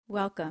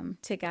Welcome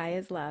to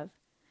Gaia's Love,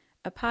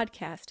 a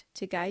podcast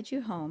to guide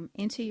you home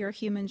into your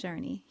human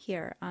journey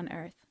here on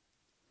Earth.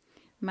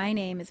 My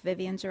name is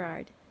Vivian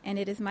Gerard, and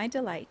it is my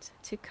delight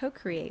to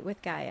co-create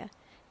with Gaia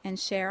and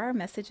share our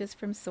messages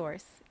from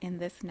Source in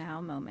this now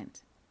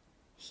moment.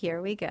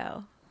 Here we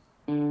go.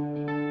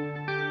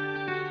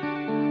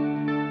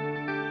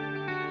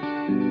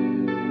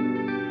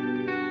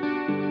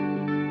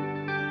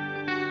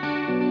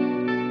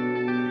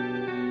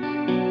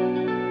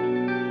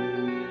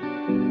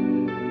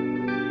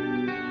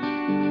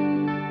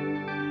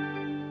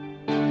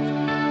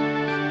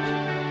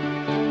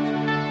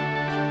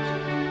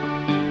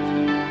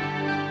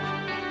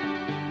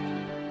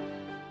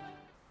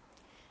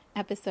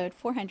 Episode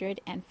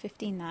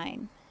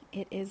 459.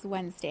 It is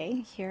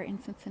Wednesday here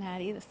in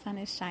Cincinnati. The sun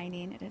is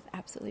shining. It is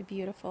absolutely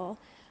beautiful.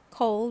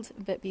 Cold,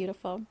 but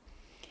beautiful.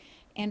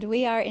 And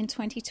we are in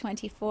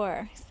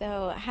 2024.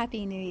 So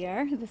happy New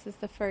Year. This is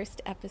the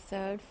first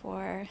episode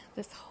for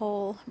this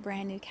whole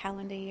brand new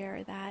calendar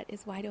year that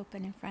is wide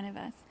open in front of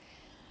us.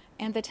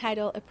 And the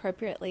title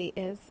appropriately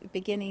is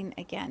Beginning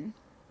Again.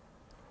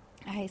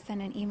 I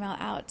sent an email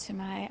out to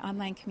my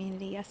online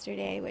community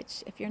yesterday,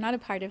 which if you're not a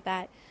part of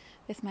that,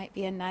 this might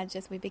be a nudge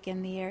as we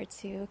begin the year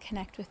to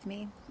connect with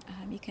me.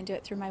 You can do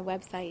it through my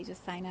website. You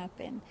just sign up,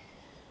 and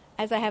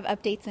as I have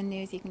updates and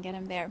news, you can get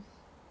them there.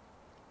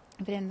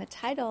 But in the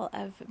title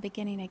of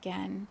Beginning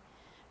Again,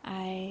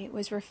 I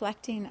was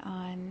reflecting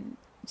on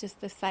just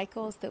the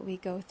cycles that we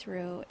go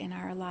through in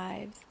our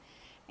lives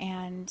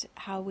and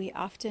how we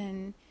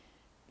often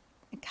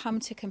come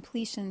to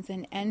completions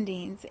and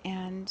endings,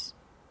 and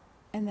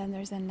then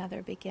there's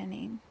another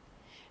beginning.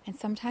 And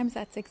sometimes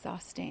that's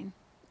exhausting.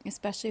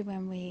 Especially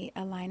when we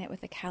align it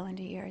with a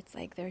calendar year, it's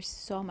like there's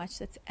so much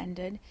that's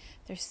ended,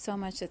 there's so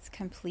much that's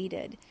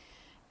completed,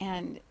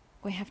 and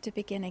we have to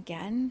begin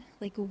again.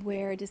 Like,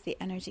 where does the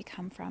energy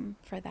come from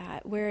for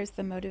that? Where is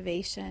the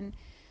motivation?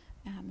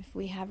 If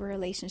we have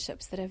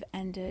relationships that have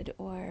ended,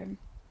 or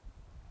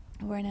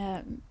we're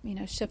in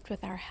a shift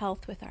with our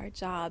health, with our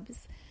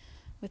jobs,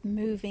 with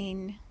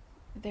moving,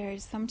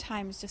 there's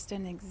sometimes just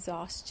an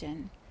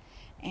exhaustion,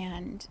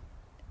 and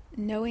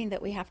knowing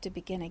that we have to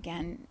begin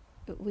again,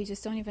 we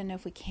just don't even know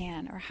if we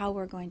can, or how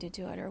we're going to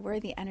do it, or where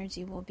the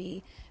energy will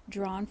be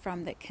drawn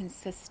from that can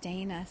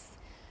sustain us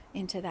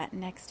into that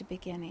next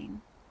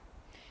beginning.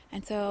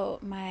 And so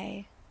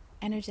my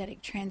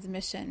energetic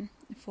transmission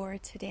for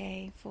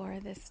today, for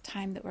this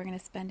time that we're going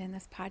to spend in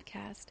this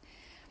podcast,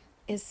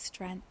 is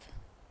strength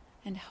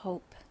and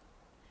hope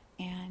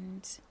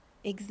and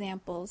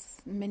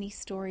examples, many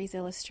stories,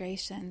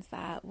 illustrations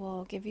that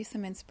will give you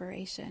some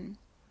inspiration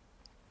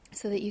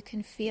so that you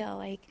can feel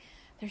like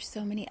there's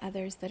so many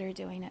others that are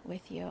doing it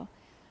with you.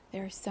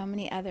 There are so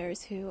many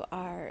others who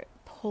are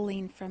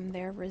pulling from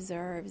their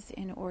reserves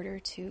in order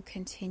to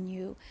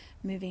continue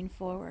moving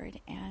forward.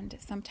 And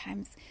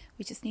sometimes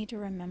we just need to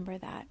remember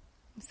that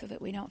so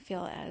that we don't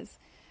feel as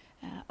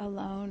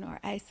alone or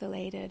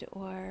isolated,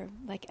 or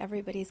like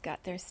everybody's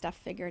got their stuff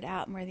figured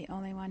out and we're the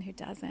only one who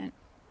doesn't.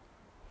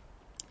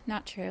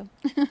 Not true.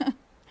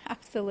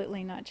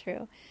 Absolutely not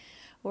true.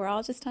 We're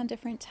all just on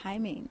different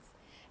timings.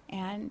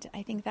 And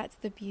I think that's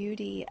the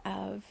beauty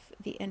of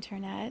the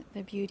internet,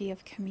 the beauty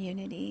of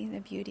community,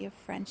 the beauty of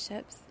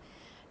friendships,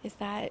 is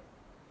that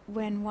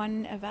when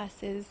one of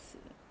us is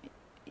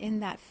in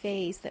that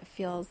phase that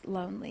feels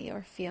lonely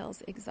or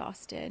feels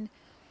exhausted,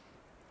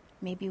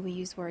 maybe we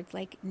use words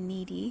like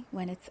needy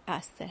when it's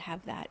us that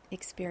have that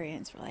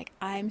experience. We're like,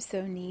 I'm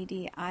so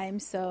needy,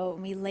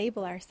 we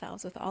label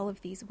ourselves with all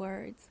of these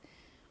words.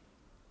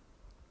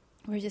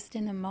 We're just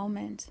in a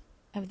moment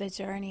of the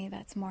journey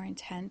that's more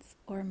intense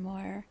or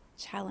more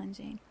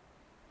challenging.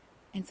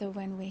 And so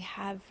when we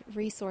have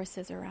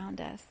resources around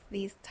us,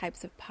 these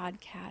types of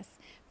podcasts,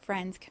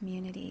 friends,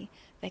 community,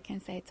 that can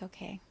say, it's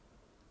okay.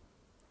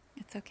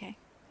 It's okay.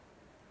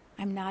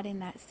 I'm not in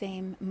that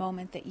same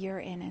moment that you're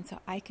in, and so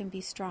I can be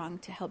strong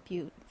to help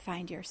you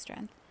find your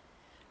strength.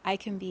 I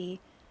can be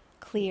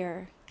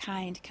clear,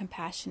 kind,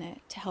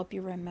 compassionate to help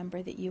you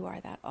remember that you are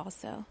that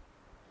also.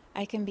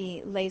 I can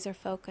be laser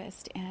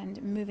focused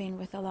and moving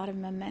with a lot of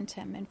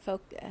momentum and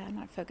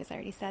I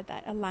already said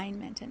that,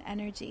 alignment and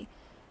energy.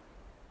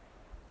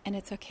 And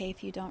it's okay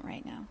if you don't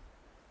right now.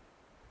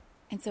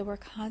 And so we're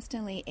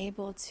constantly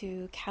able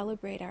to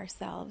calibrate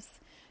ourselves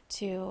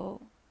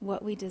to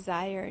what we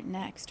desire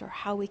next, or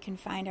how we can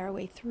find our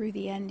way through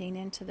the ending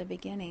into the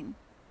beginning.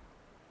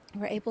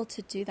 We're able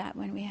to do that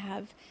when we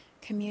have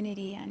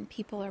community and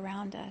people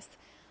around us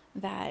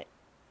that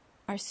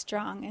are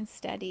strong and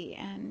steady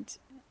and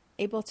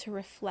able to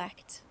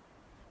reflect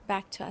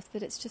back to us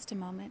that it's just a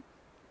moment,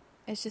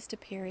 it's just a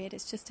period,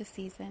 it's just a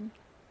season,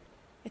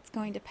 it's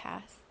going to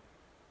pass.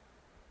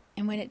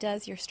 And when it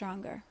does, you're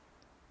stronger,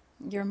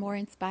 you're more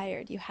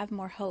inspired, you have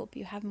more hope,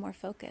 you have more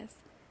focus.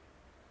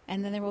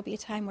 And then there will be a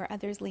time where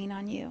others lean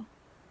on you,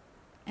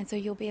 and so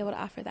you'll be able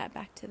to offer that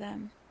back to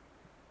them.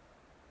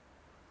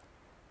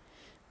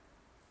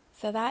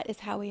 So that is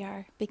how we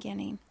are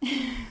beginning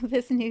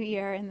this new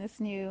year and this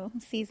new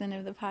season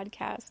of the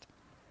podcast.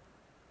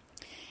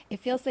 It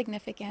feels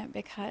significant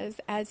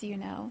because, as you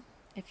know,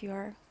 if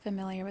you're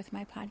familiar with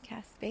my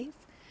podcast space,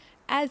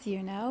 as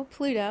you know,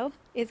 Pluto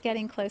is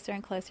getting closer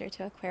and closer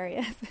to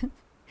Aquarius.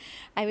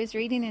 I was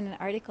reading in an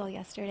article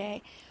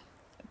yesterday,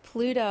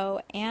 Pluto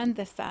and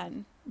the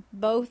Sun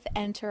both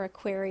enter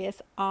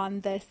Aquarius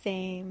on the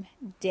same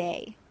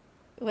day.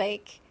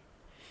 Like,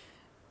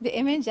 the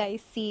image I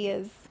see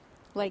is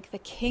like the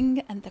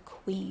king and the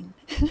queen,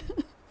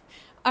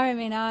 arm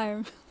in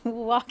arm,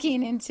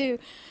 walking into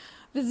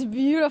this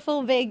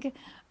beautiful big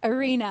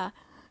arena.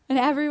 And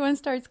everyone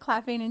starts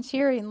clapping and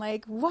cheering,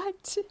 like,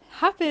 what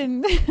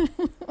happened?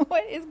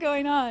 What is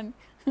going on?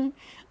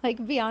 Like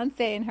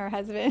Beyonce and her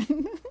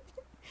husband.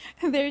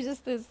 There's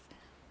just this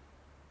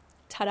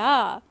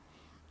ta-da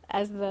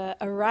as the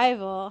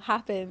arrival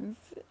happens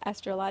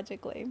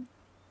astrologically.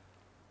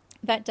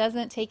 That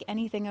doesn't take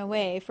anything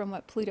away from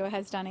what Pluto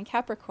has done in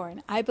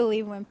Capricorn. I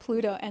believe when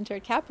Pluto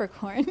entered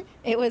Capricorn,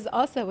 it was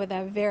also with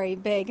a very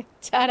big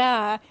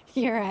ta-da,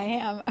 here I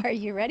am, are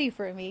you ready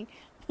for me?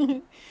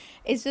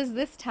 It's just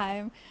this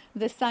time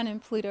the Sun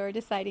and Pluto are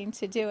deciding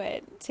to do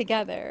it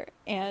together.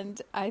 And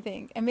I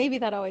think, and maybe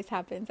that always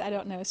happens, I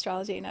don't know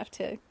astrology enough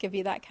to give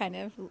you that kind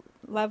of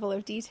level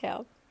of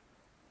detail,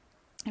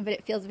 but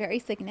it feels very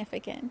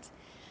significant.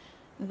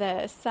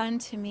 The Sun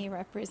to me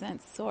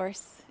represents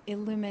source,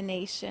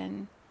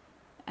 illumination,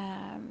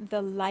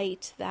 the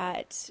light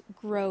that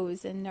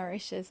grows and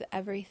nourishes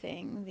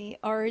everything, the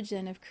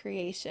origin of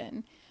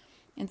creation.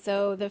 And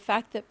so the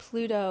fact that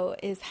Pluto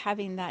is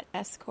having that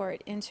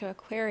escort into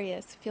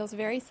Aquarius feels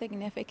very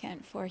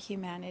significant for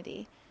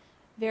humanity,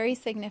 very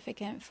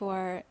significant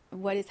for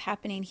what is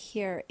happening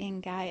here in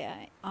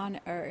Gaia,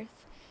 on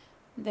Earth.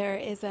 There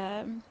is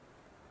a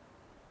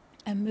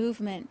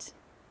movement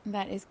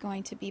that is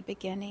going to be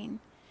beginning,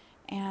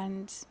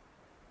 and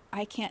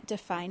I can't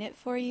define it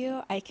for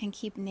you. I can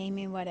keep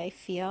naming what I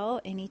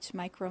feel in each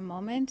micro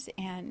moment,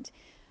 and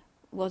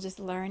we'll just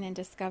learn and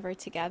discover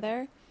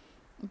together.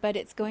 But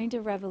it's going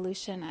to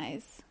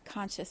revolutionize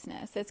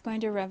consciousness. It's going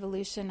to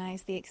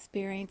revolutionize the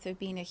experience of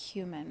being a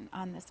human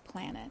on this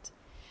planet.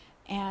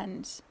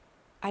 And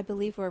I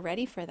believe we're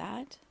ready for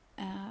that.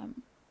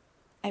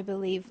 I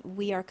believe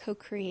we are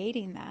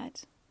co-creating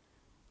that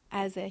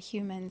as a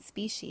human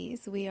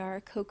species. We are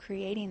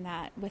co-creating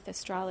that with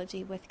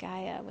astrology, with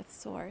Gaia, with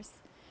Source.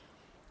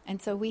 And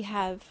so we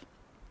have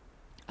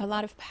a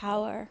lot of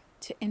power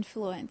to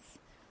influence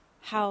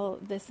how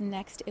this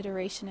next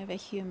iteration of a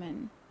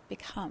human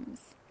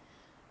becomes,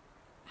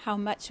 how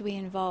much we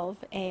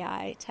involve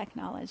AI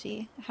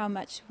technology, how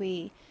much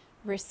we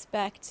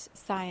respect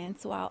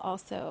science while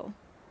also,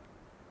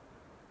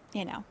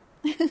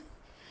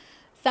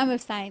 some of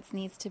science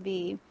needs to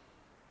be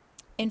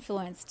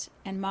influenced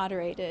and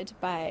moderated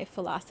by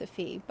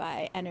philosophy,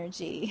 by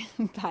energy,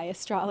 by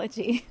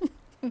astrology,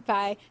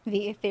 by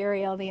the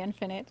ethereal, the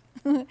infinite.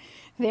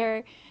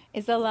 There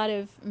is a lot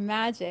of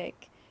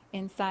magic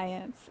in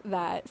science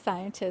that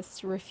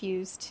scientists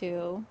refuse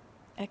to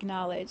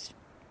acknowledge.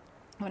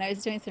 When I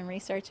was doing some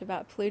research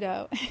about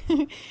Pluto,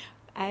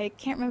 I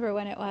can't remember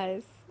when it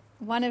was,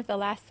 one of the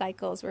last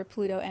cycles where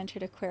Pluto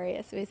entered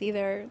Aquarius, it was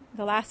either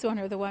the last one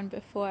or the one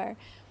before,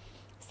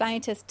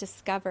 scientists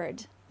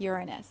discovered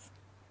Uranus.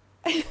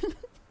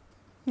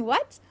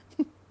 What?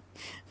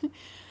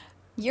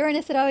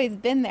 Uranus had always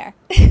been there.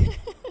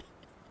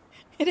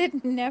 It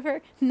had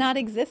never not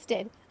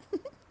existed.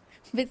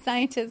 But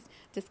scientists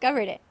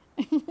discovered it.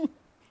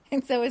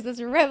 And so it was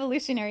this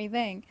revolutionary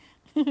thing.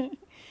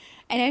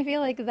 And I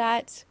feel like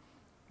that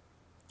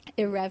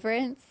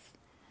irreverence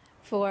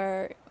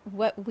for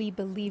what we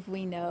believe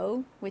we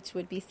know, which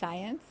would be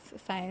science.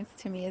 Science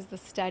to me is the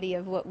study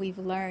of what we've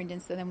learned,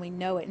 and so then we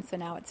know it, and so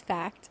now it's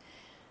fact.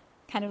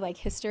 Kind of like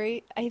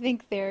history. I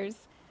think there's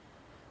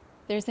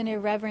an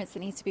irreverence that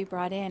needs to be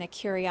brought in, a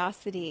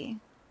curiosity,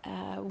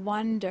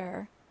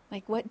 wonder.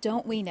 Like, what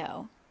don't we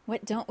know?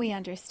 What don't we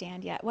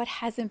understand yet? What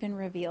hasn't been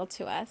revealed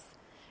to us?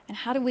 And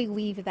how do we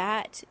weave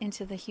that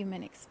into the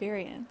human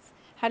experience?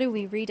 How do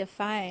we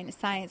redefine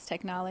science,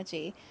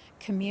 technology,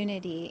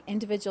 community,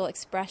 individual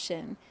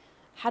expression?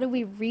 How do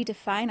we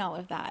redefine all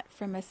of that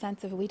from a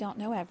sense of we don't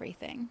know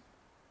everything?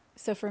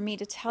 So for me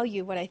to tell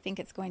you what I think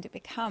it's going to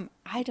become,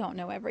 I don't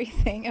know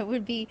everything. It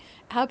would be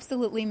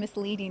absolutely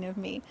misleading of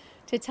me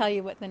to tell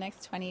you what the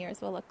next 20 years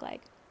will look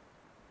like.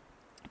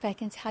 But I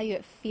can tell you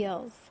it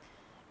feels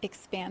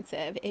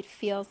expansive. It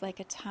feels like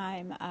a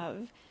time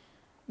of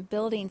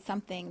building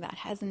something that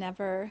has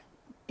never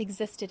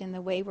existed in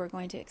the way we're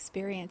going to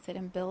experience it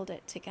and build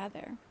it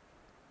together.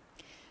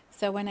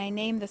 So when I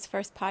name this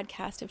first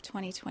podcast of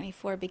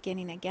 2024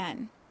 Beginning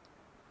Again,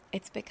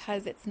 it's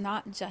because it's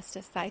not just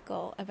a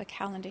cycle of a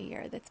calendar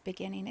year that's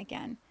beginning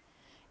again.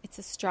 It's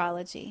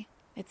astrology,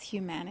 it's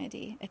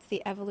humanity, it's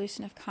the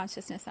evolution of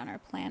consciousness on our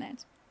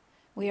planet.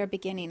 We are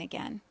beginning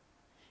again,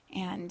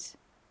 and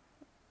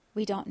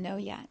we don't know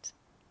yet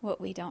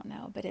what we don't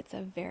know, but it's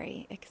a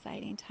very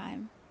exciting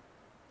time.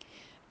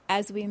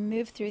 As we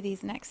move through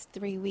these next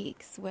 3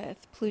 weeks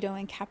with Pluto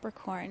in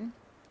Capricorn,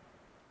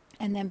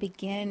 and then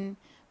begin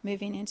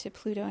moving into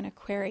Pluto in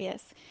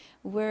Aquarius,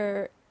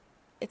 we're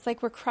it's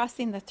like we're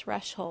crossing the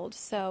threshold.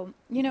 So,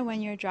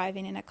 when you're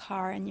driving in a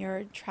car and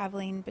you're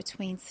traveling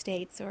between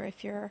states, or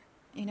if you're,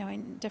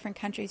 in different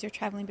countries, you're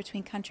traveling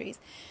between countries,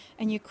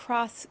 and you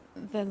cross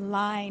the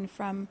line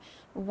from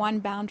one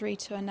boundary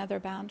to another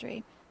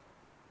boundary.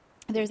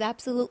 There's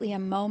absolutely a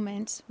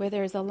moment where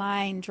there's a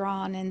line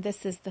drawn and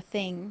this is the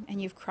thing,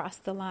 and you've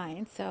crossed the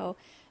line. So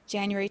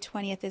January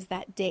 20th is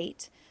that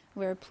date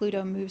where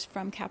Pluto moves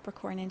from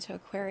Capricorn into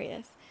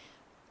Aquarius.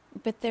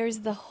 But there's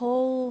the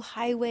whole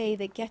highway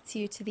that gets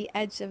you to the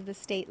edge of the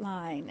state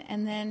line,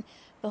 and then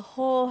the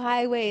whole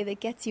highway that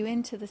gets you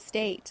into the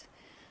state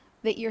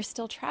that you're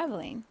still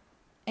traveling.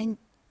 And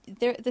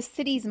the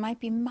cities might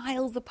be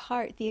miles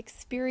apart. The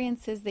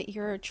experiences that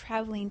you're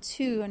traveling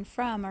to and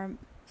from are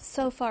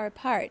so far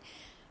apart.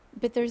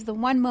 But there's the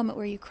one moment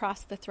where you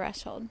cross the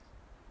threshold.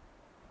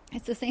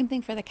 It's the same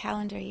thing for the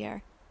calendar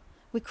year.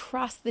 We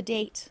cross the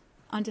date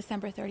on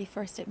December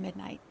 31st at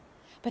midnight.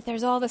 But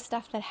there's all the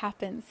stuff that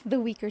happens the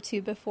week or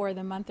two before,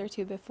 the month or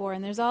two before,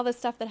 and there's all the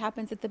stuff that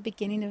happens at the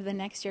beginning of the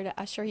next year to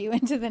usher you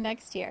into the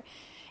next year.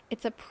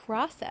 It's a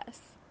process.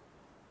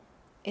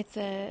 It's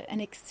an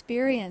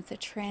experience, a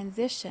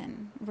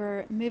transition.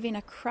 We're moving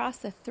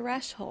across a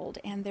threshold,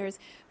 and there's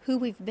who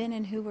we've been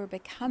and who we're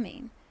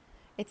becoming.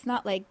 It's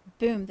not like,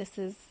 boom, this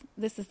is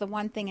the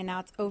one thing, and now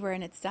it's over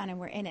and it's done and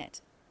we're in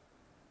it.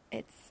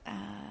 It's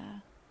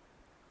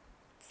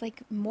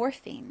like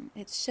morphing.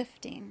 It's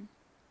shifting.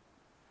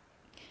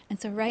 And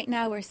so right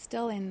now we're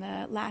still in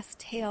the last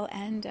tail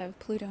end of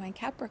Pluto and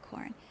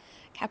Capricorn.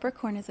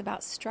 Capricorn is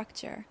about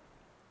structure.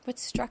 What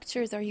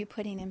structures are you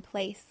putting in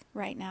place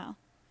right now?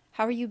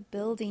 How are you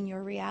building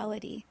your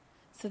reality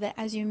so that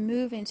as you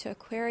move into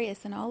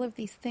Aquarius and all of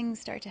these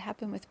things start to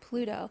happen with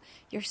Pluto,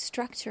 your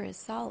structure is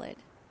solid?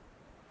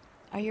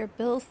 Are your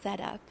bills set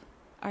up?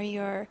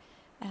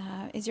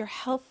 Is your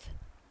health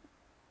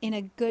in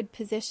a good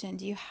position?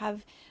 Do you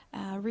have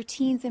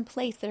routines in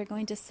place that are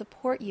going to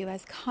support you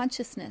as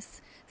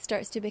consciousness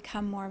starts to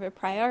become more of a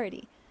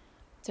priority?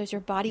 So is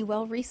your body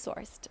well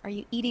resourced? Are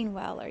you eating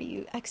well? Are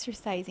you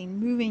exercising,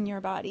 moving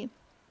your body?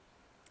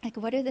 Like,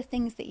 what are the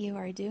things that you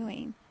are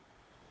doing?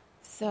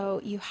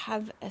 So you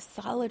have a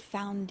solid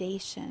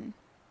foundation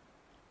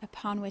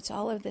upon which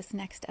all of this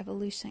next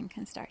evolution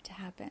can start to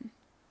happen.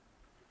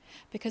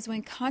 Because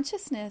when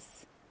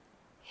consciousness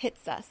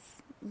hits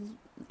us,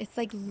 it's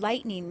like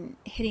lightning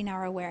hitting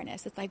our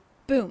awareness. It's like,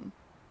 boom,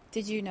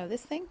 did you know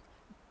this thing?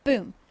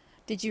 Boom,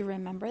 did you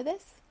remember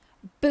this?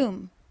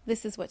 Boom,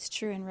 this is what's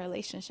true in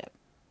relationship.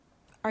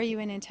 Are you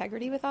in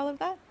integrity with all of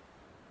that?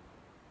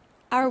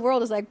 Our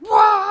world is like,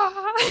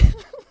 wah!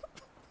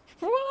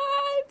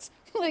 What?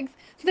 Like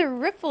the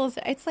ripples,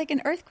 it's like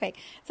an earthquake.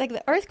 It's like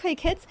the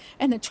earthquake hits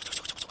and then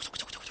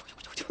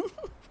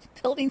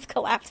buildings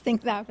collapse,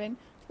 things happen.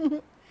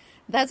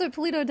 That's what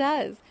Pluto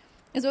does.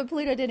 Is what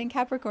Pluto did in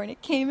Capricorn.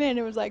 It came in,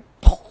 it was like,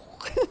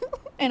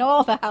 and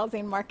all the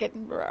housing market,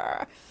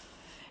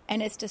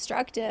 and it's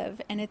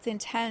destructive, and it's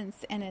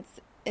intense, and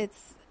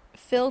it's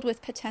filled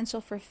with potential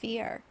for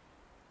fear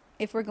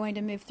if we're going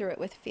to move through it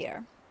with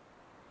fear.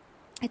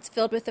 It's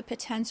filled with the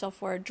potential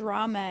for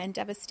drama and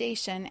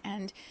devastation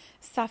and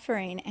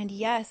suffering. And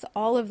yes,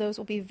 all of those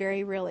will be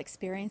very real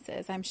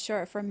experiences, I'm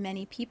sure, for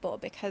many people,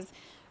 because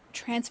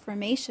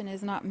transformation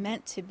is not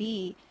meant to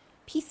be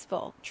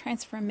peaceful.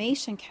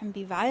 Transformation can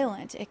be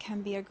violent. It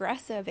can be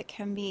aggressive. It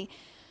can be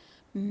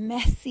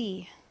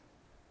messy.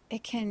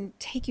 It can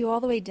take you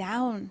all the way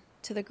down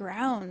to the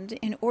ground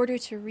in order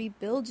to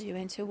rebuild you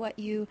into what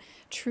you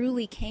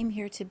truly came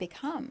here to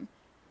become.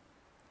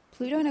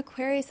 Pluto in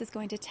Aquarius is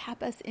going to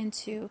tap us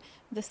into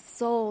the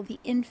soul, the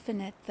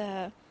infinite,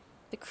 the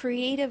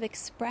creative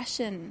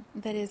expression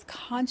that is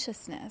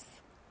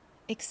consciousness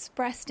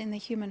expressed in the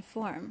human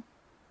form.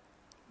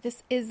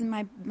 This is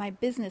my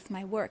business,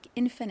 my work,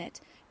 infinite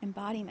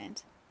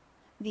embodiment.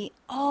 The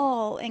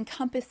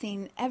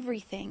all-encompassing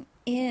everything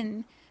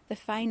in the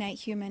finite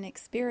human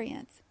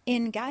experience,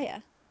 in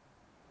Gaia,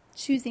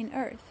 choosing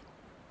Earth.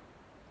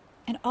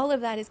 And all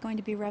of that is going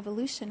to be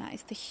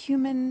revolutionized. The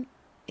human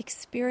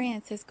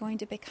experience is going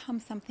to become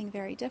something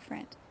very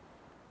different.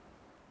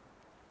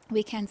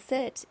 We can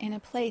sit in a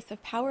place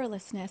of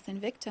powerlessness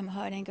and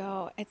victimhood and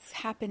go, it's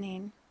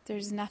happening,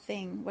 there's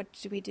nothing, what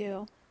do we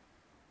do?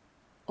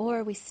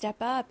 Or we step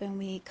up and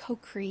we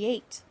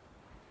co-create.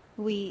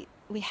 We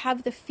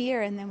have the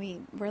fear, and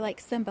then we're like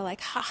Simba,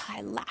 like, ha,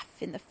 I laugh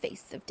in the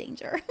face of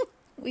danger.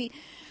 We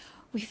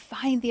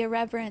find the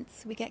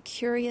irreverence. We get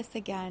curious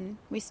again.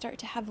 We start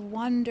to have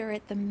wonder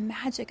at the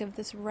magic of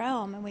this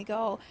realm, and we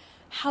go,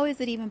 how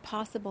is it even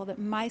possible that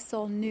my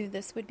soul knew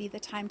this would be the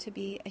time to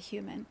be a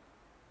human?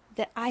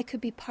 That I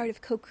could be part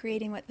of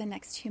co-creating what the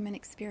next human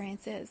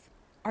experience is?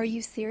 Are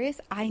you serious?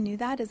 I knew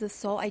that as a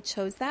soul. I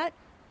chose that?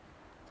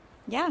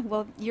 Yeah,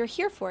 well, you're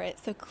here for it,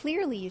 so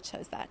clearly you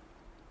chose that.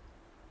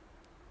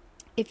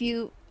 If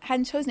you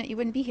hadn't chosen it, you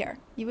wouldn't be here.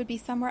 You would be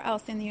somewhere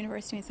else in the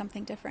universe doing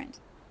something different.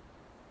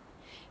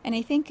 And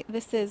I think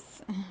this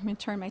is, I'm going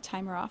to turn my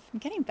timer off. I'm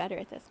getting better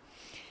at this.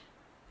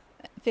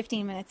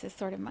 15 minutes is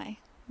sort of my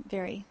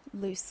very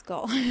loose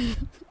goal.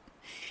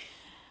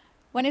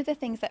 One of the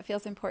things that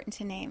feels important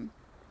to name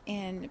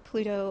in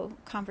Pluto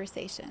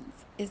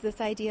conversations is this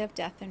idea of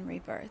death and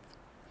rebirth.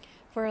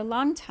 For a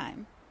long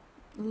time,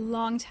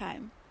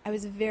 I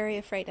was very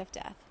afraid of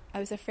death. I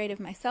was afraid of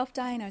myself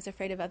dying. I was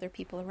afraid of other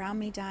people around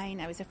me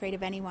dying. I was afraid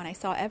of anyone I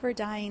saw ever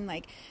dying.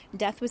 Like,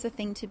 death was a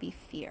thing to be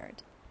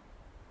feared.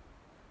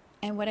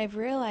 And what I've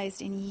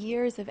realized in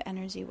years of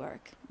energy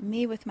work,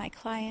 me with my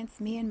clients,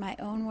 me in my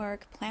own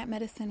work, plant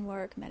medicine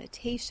work,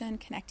 meditation,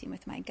 connecting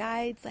with my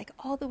guides, like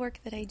all the work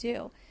that I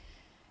do,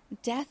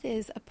 death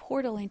is a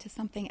portal into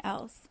something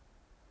else.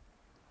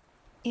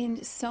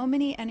 In so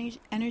many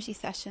energy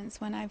sessions,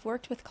 when I've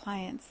worked with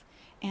clients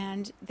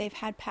and they've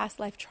had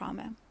past life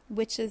trauma,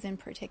 witches in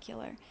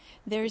particular,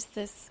 there's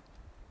this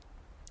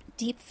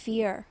deep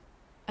fear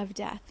of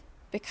death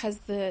because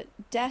the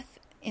death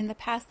in the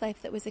past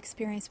life that was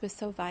experienced was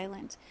so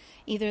violent.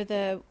 Either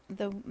the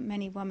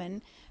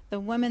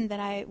woman that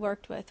I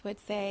worked with would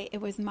say, it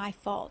was my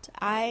fault.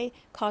 I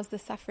caused the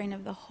suffering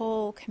of the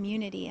whole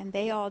community and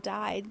they all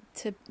died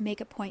to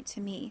make a point to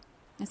me.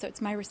 And so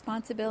it's my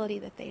responsibility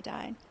that they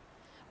died.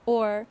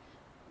 Or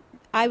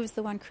I was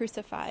the one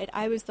crucified.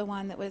 I was the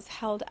one that was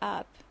held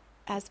up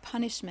as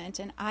punishment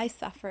and I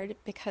suffered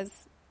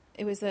because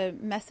it was a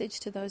message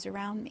to those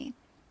around me.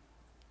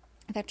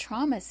 That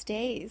trauma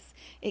stays.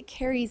 It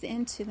carries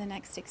into the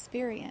next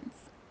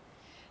experience.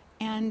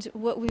 And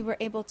what we were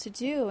able to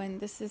do, and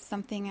this is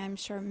something I'm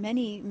sure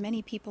many,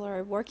 many people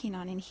are working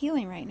on in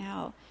healing right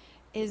now,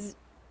 is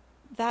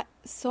that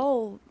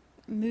soul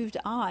moved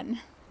on.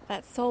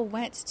 That soul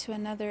went to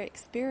another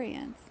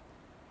experience.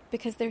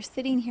 Because they're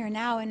sitting here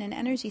now in an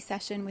energy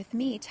session with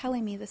me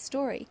telling me the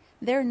story.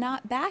 They're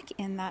not back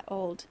in that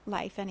old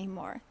life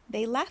anymore.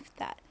 They left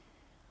that.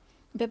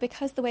 But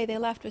because the way they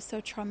left was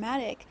so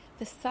traumatic,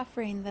 the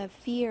suffering, the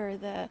fear,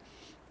 the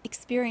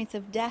experience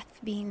of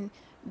death being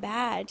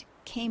bad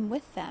came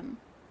with them.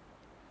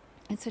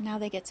 And so now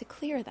they get to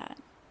clear that.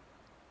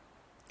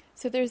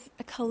 So there's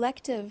a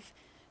collective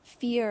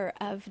fear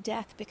of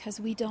death because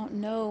we don't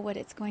know what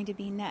it's going to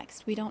be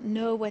next. We don't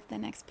know what the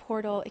next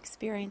portal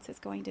experience is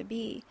going to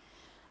be.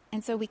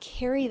 And so we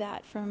carry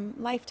that from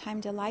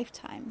lifetime to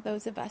lifetime,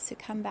 those of us who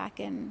come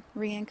back and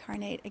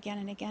reincarnate again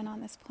and again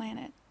on this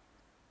planet.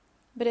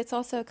 But it's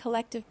also a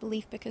collective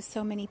belief because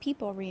so many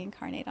people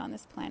reincarnate on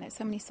this planet,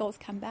 so many souls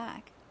come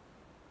back.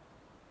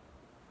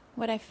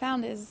 What I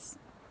found is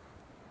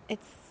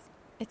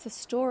it's a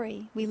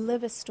story. We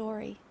live a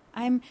story.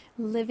 I'm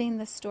living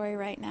the story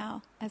right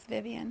now as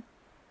Vivian.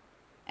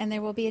 And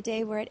there will be a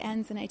day where it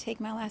ends and I take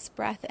my last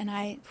breath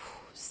and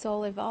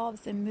soul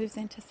evolves and moves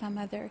into some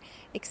other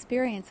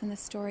experience and the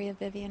story of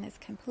Vivian is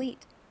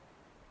complete.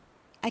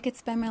 I could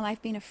spend my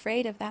life being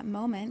afraid of that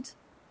moment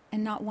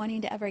and not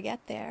wanting to ever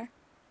get there.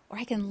 Or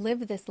I can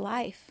live this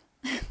life,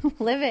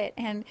 live it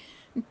and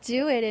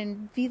do it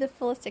and be the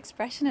fullest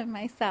expression of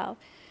myself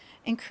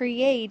and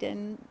create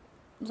and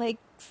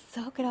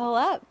soak it all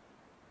up.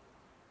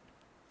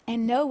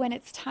 And know when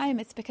it's time,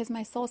 it's because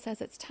my soul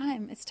says it's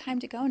time. It's time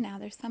to go now.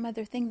 There's some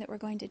other thing that we're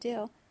going to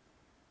do.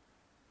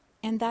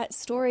 And that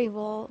story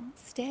will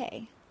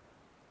stay.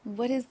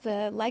 What is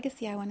the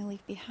legacy I want to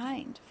leave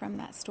behind from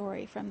that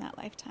story, from that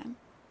lifetime?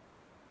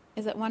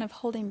 Is it one of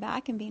holding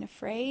back and being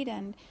afraid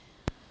and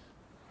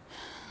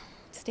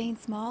staying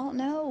small?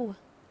 No.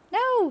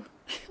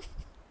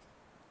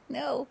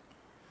 No.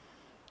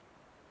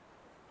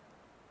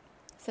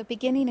 So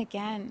beginning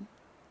again.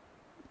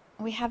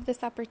 We have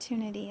this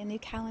opportunity, a new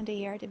calendar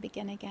year to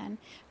begin again.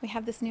 We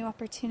have this new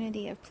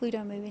opportunity of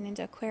Pluto moving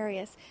into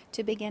Aquarius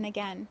to begin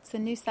again. It's a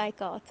new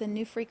cycle. It's a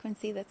new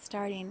frequency that's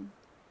starting.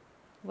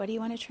 What do you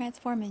want to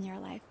transform in your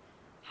life?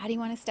 How do you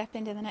want to step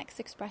into the next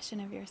expression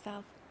of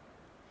yourself?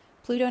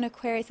 Pluto in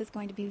Aquarius is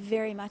going to be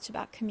very much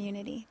about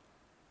community.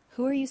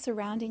 Who are you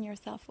surrounding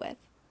yourself with?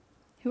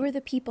 Who are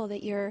the people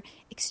that you're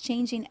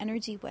exchanging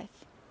energy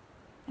with?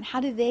 And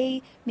how do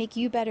they make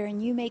you better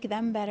and you make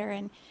them better?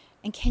 And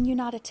can you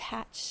not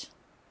attach?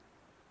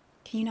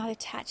 Can you not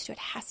attach to it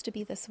has to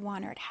be this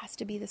one, or it has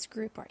to be this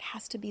group, or it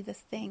has to be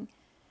this thing?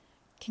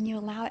 Can you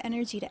allow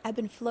energy to ebb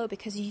and flow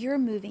because you're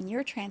moving,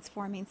 you're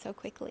transforming so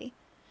quickly?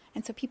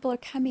 And so people are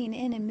coming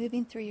in and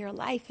moving through your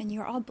life and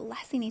you're all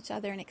blessing each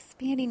other and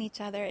expanding each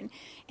other and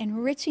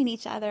enriching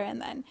each other and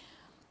then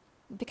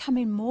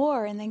becoming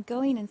more and then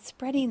going and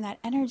spreading that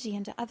energy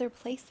into other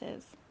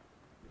places.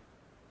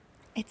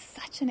 It's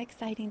such an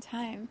exciting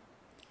time.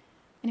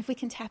 And if we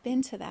can tap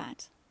into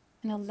that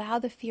and allow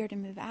the fear to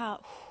move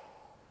out,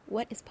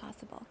 what is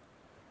possible?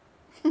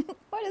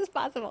 What is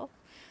possible?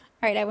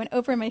 All right, I went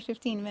over my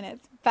 15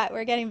 minutes, but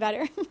we're getting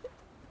better.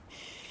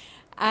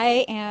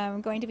 I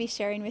am going to be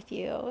sharing with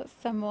you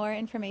some more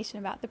information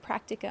about the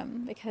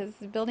practicum because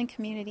building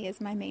community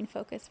is my main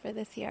focus for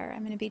this year. I'm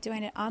going to be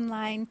doing it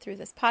online through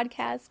this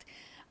podcast,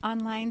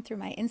 online through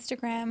my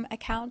Instagram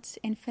account,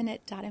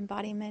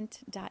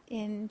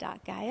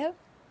 infinite.embodiment.in.gaia,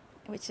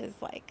 which is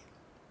like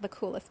the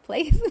coolest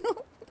place.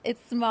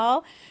 It's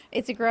small,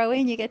 it's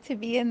growing. You get to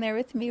be in there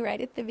with me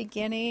right at the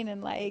beginning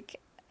and it's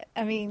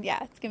going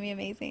to be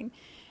amazing.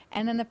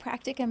 And then the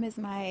practicum is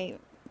my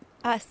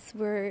us.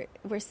 We're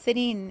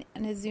sitting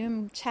in a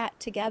Zoom chat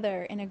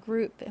together in a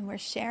group, and we're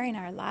sharing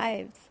our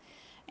lives.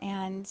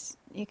 And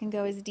you can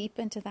go as deep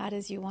into that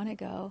as you want to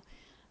go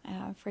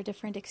for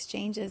different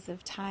exchanges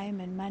of time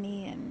and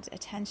money and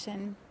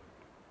attention.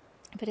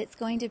 But it's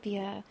going to be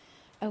a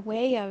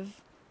way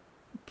of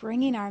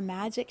bringing our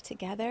magic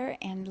together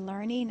and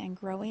learning and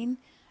growing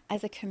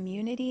as a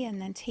community,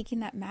 and then taking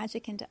that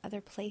magic into other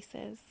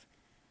places.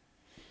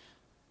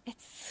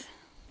 It's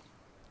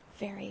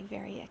very,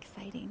 very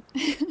exciting.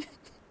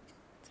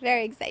 It's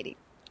very exciting.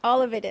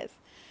 All of it is.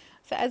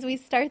 So as we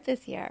start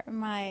this year,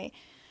 my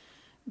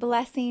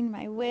blessing,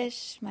 my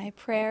wish, my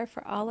prayer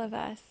for all of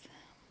us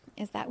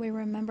is that we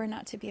remember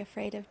not to be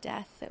afraid of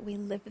death, that we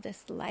live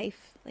this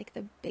life like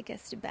the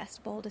biggest,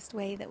 best, boldest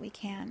way that we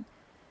can.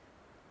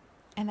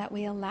 And that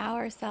we allow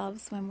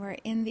ourselves, when we're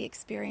in the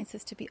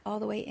experiences, to be all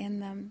the way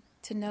in them,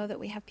 to know that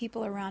we have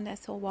people around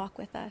us who'll walk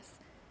with us.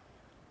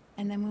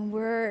 And then when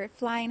we're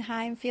flying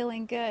high and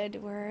feeling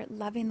good, we're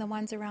loving the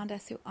ones around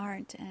us who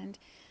aren't,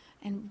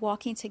 and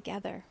walking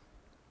together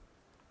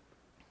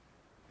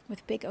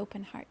with big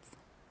open hearts.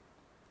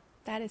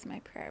 That is my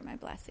prayer, my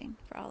blessing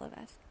for all of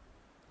us.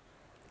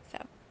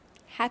 So,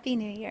 Happy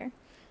New Year.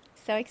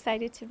 So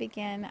excited to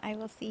begin. I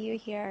will see you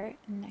here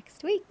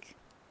next week.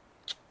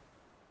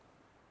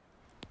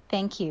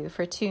 Thank you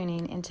for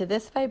tuning into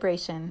this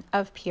vibration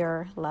of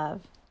pure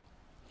love.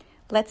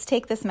 Let's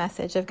take this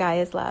message of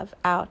Gaia's love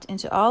out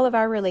into all of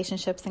our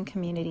relationships and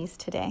communities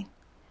today.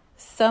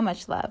 So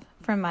much love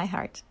from my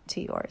heart to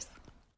yours.